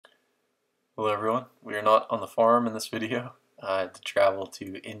Hello everyone, we are not on the farm in this video. I had to travel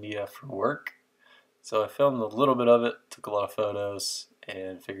to India for work, so I filmed a little bit of it, took a lot of photos,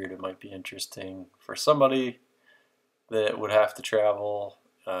 and figured it might be interesting for somebody that would have to travel,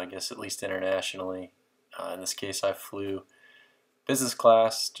 I guess at least internationally. In this case I flew business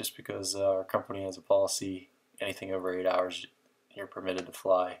class just because our company has a policy, anything over 8 hours you're permitted to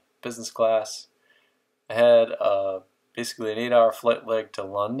fly business class. I had basically an 8-hour flight leg to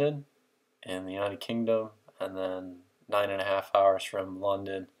London in the United Kingdom, and then 9.5 hours from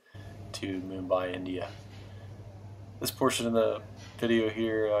London to Mumbai, India. This portion of the video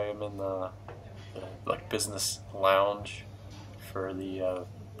here, I am in the like business lounge for the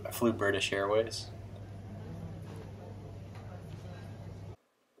I flew British Airways.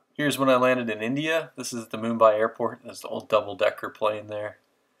 Here's when I landed in India. This is at the Mumbai airport. There's the old double-decker plane there.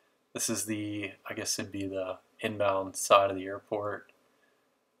 This is the, I guess it'd be the inbound side of the airport.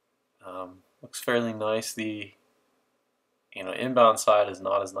 Looks fairly nice. The inbound side is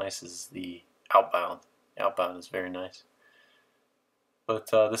not as nice as the outbound. The outbound is very nice.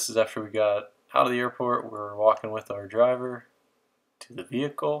 But this is after we got out of the airport. We're walking with our driver to the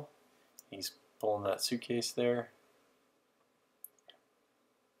vehicle. He's pulling that suitcase there.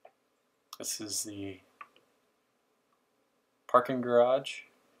 This is the parking garage.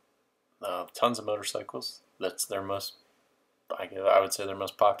 Tons of motorcycles. That's their most, I would say, their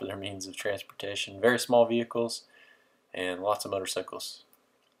most popular means of transportation. Very small vehicles and lots of motorcycles.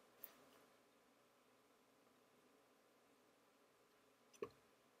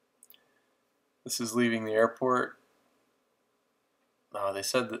 This is leaving the airport. They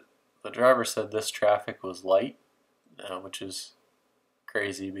said that the driver said this traffic was light, which is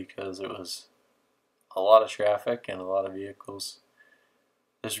crazy because it was a lot of traffic and a lot of vehicles.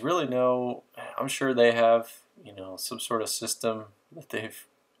 There's really no, I'm sure they have, some sort of system that they've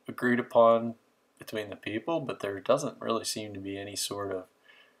agreed upon between the people, but there doesn't really seem to be any sort of,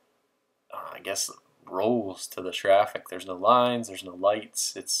 I guess, rules to the traffic. There's no lines, there's no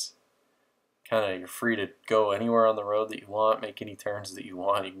lights. It's kind of, you're free to go anywhere on the road that you want, make any turns that you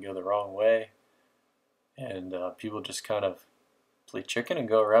want. You can go the wrong way, and people just kind of play chicken and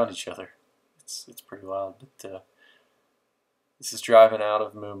go around each other. It's pretty wild. But this is driving out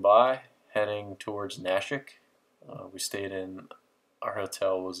of Mumbai, heading towards Nashik. We stayed in, our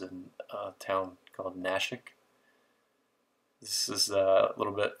hotel was in a town called Nashik. This is a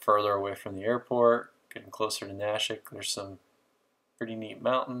little bit further away from the airport, getting closer to Nashik. There's some pretty neat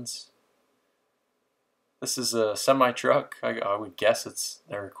mountains. This is a semi-truck. I would guess it's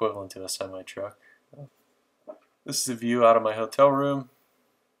their equivalent to a semi-truck. This is a view out of my hotel room.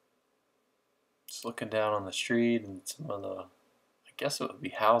 Just looking down on the street and some of the, I guess it would be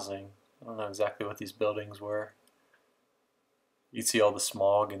housing. I don't know exactly what these buildings were. You'd see all the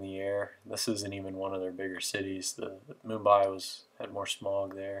smog in the air. This isn't even one of their bigger cities. Mumbai had more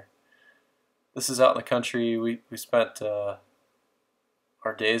smog there. This is out in the country. We spent our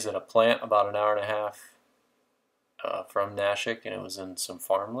days at a plant about an hour and a half from Nashik, and it was in some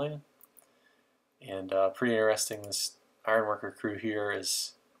farmland. And pretty interesting. This ironworker crew here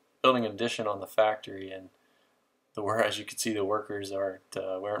is building an addition on the factory, and as you can see, the workers aren't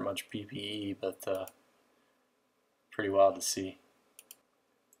wearing much PPE, but pretty wild to see.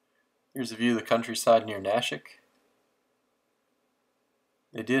 Here's a view of the countryside near Nashik.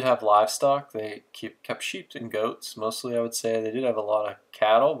 They did have livestock. They kept sheep and goats, mostly, I would say. They did have a lot of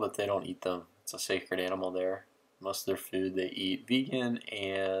cattle, but they don't eat them. It's a sacred animal there. Most of their food, they eat vegan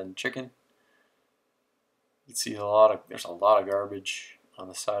and chicken. You can see there's a lot of garbage on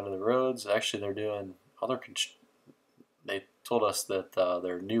the side of the roads. Actually, they're doing they told us that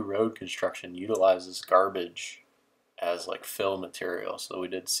their new road construction utilizes garbage as like fill material. So we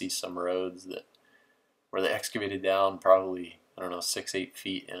did see some roads where they excavated down probably, I don't know, 6-8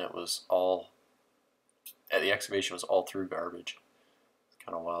 feet, and it was all, the excavation was all through garbage. It's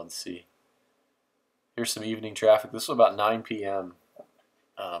kind of wild to see. Here's some evening traffic. This was about 9 p.m.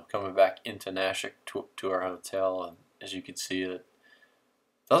 Coming back into Nashik to our hotel, and as you can see, it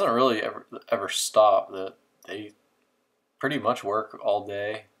doesn't really ever stop. They pretty much work all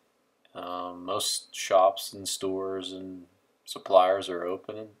day. Most shops and stores and suppliers are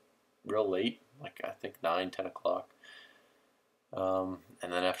open real late, like I think 9-10 o'clock. And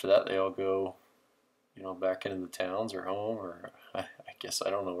then after that, they all go, back into the towns or home, or I guess I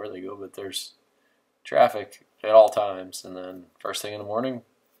don't know where they go, but there's traffic at all times. And then first thing in the morning,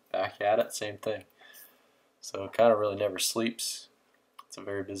 back at it, same thing. So it kind of really never sleeps. It's a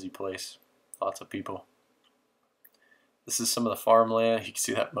very busy place, lots of people. This is some of the farmland. You can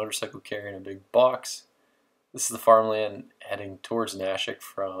see that motorcycle carrying a big box. This is the farmland heading towards Nashik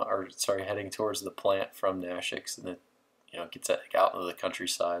heading towards the plant from Nashik, and it, gets out into the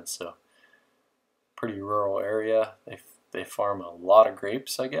countryside. So pretty rural area. They farm a lot of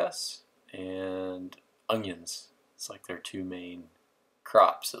grapes, I guess, and onions. It's like their two main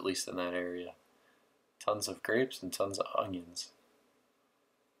crops, at least in that area. Tons of grapes and tons of onions.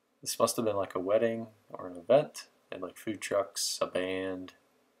 This must have been like a wedding or an event. They had like food trucks, a band.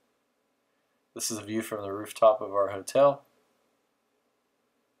 This is a view from the rooftop of our hotel.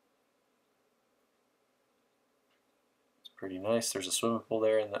 It's pretty nice. There's a swimming pool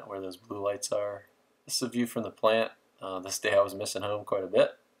there, and where those blue lights are. This is a view from the plant. This day I was missing home quite a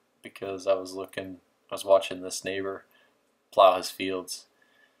bit because I was watching this neighbor plow his fields.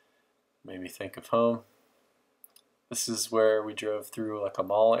 Made me think of home. This is where we drove through like a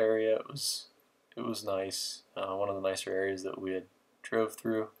mall area. It was nice. One of the nicer areas that we had drove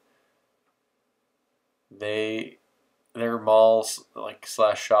through. Their malls like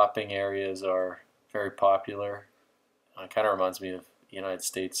 / shopping areas are very popular. Kind of reminds me of the United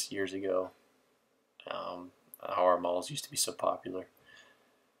States years ago. How our malls used to be so popular.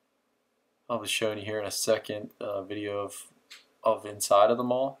 I'll be showing you here in a second a video of inside of the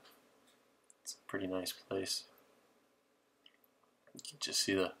mall. It's a pretty nice place. You can just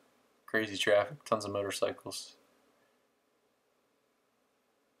see the crazy traffic, tons of motorcycles.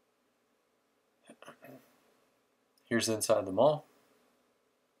 Here's inside the mall.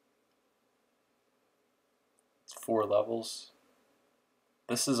 It's 4 levels.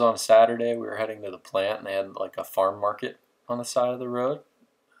 This is on Saturday. We were heading to the plant, and they had like a farm market on the side of the road.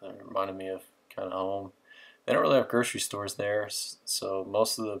 It reminded me of kind of home. They don't really have grocery stores there, so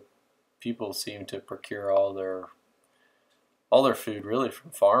most of the people seem to procure all their food really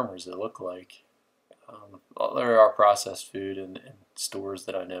from farmers, it looked like. There are processed food in stores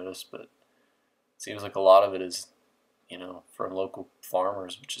that I noticed, but it seems like a lot of it is, from local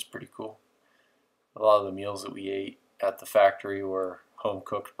farmers, which is pretty cool. A lot of the meals that we ate at the factory were home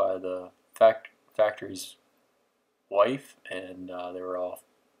cooked by the factory's wife, and they were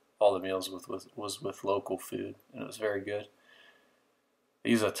all the meals was with local food, and it was very good.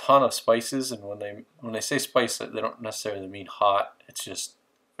 They use a ton of spices, and when they say spice, they don't necessarily mean hot. It's just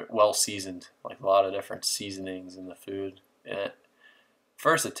well seasoned, like a lot of different seasonings in the food. And at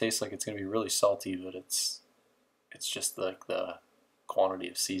first, it tastes like it's going to be really salty, but it's just like the quantity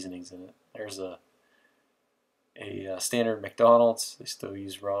of seasonings in it. There's a standard McDonald's. They still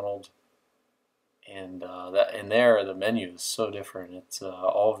use Ronald, and that in there the menu is so different. It's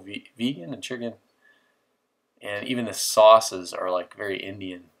all vegan and chicken. And even the sauces are like very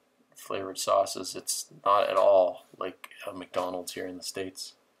Indian flavored sauces. It's not at all like a McDonald's here in the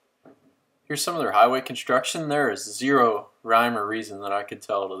States. Here's some of their highway construction. There is zero rhyme or reason that I could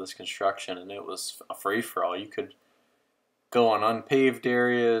tell to this construction, and it was a free-for-all. You could go on unpaved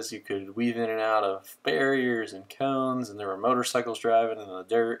areas, you could weave in and out of barriers and cones, and there were motorcycles driving in the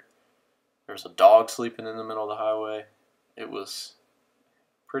dirt. There was a dog sleeping in the middle of the highway. It was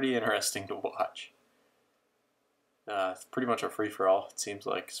pretty interesting to watch. It's pretty much a free-for-all, it seems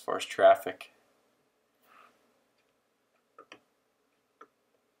like, as far as traffic.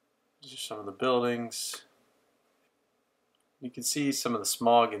 These are some of the buildings. You can see some of the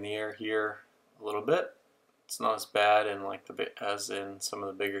smog in the air here a little bit. It's not as bad as in some of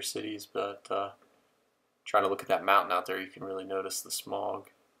the bigger cities, but trying to look at that mountain out there, you can really notice the smog.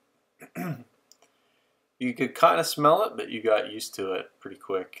 You could kind of smell it, but you got used to it pretty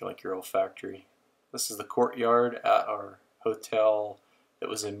quick, like your olfactory. This is the courtyard at our hotel that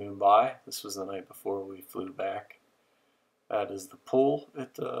was in Mumbai. This was the night before we flew back. That is the pool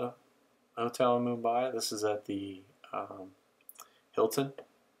at the hotel in Mumbai. This is at the Hilton.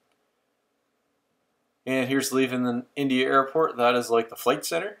 And here's leaving the India airport. That is like the flight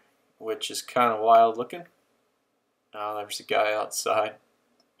center, which is kind of wild looking. There's a guy outside.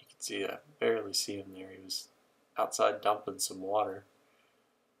 You can see, I barely see him there. He was outside dumping some water.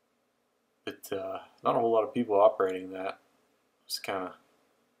 But not a whole lot of people operating that. It's kind of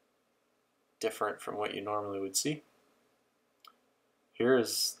different from what you normally would see. Here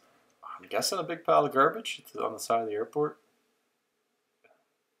is, I'm guessing, a big pile of garbage on the side of the airport.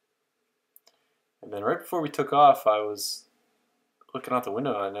 And then right before we took off, I was looking out the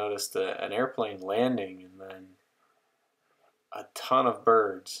window and I noticed an airplane landing, and then a ton of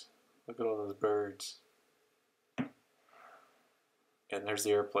birds. Look at all those birds. And there's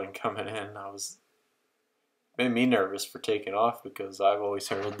the airplane coming in. It made me nervous for taking off because I've always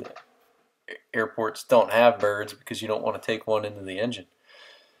heard that airports don't have birds because you don't want to take one into the engine.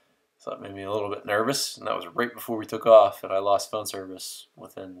 So that made me a little bit nervous, and that was right before we took off, and I lost phone service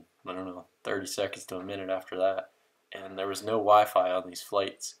within, I don't know, 30 seconds to a minute after that. And there was no Wi-Fi on these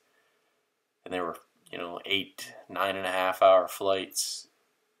flights, and they were, 8, 9.5 hour flights.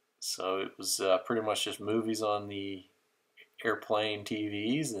 So it was pretty much just movies on the airplane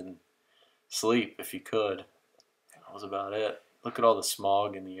TVs and sleep if you could. That was about it. Look at all the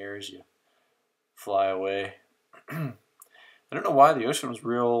smog in the air as you fly away. I don't know why the ocean was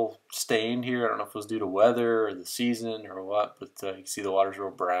real stained here. I don't know if it was due to weather or the season or what, but you can see the water's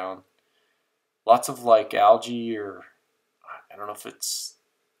real brown. Lots of like algae, or I don't know if that's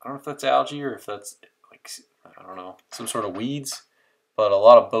algae or if that's like, I don't know, some sort of weeds. But a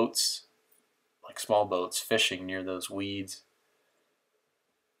lot of boats, like small boats, fishing near those weeds.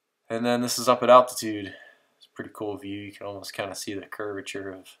 And then this is up at altitude. It's a pretty cool view. You can almost kind of see the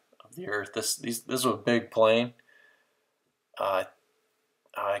curvature of the earth. This was a big plane. I'll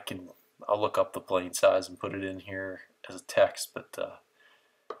look up the plane size and put it in here as a text, but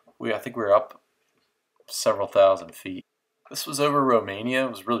I think we were up several thousand feet. This was over Romania.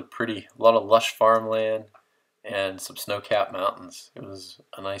 It was really pretty. A lot of lush farmland and some snow-capped mountains. It was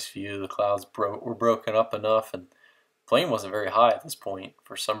a nice view. The clouds were broken up enough, and the plane wasn't very high at this point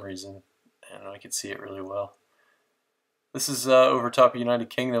for some reason, and I could see it really well. This is over top of United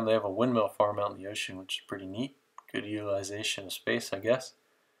Kingdom. They have a windmill farm out in the ocean, which is pretty neat. Good utilization of space, I guess.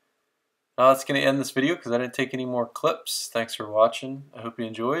 That's going to end this video because I didn't take any more clips. Thanks for watching. I hope you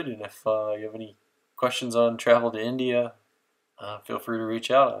enjoyed, and if you have any questions on travel to India, feel free to reach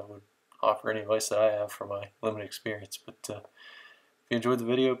out. I would offer any advice that I have from my limited experience. But if you enjoyed the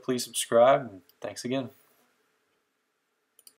video, please subscribe, and thanks again.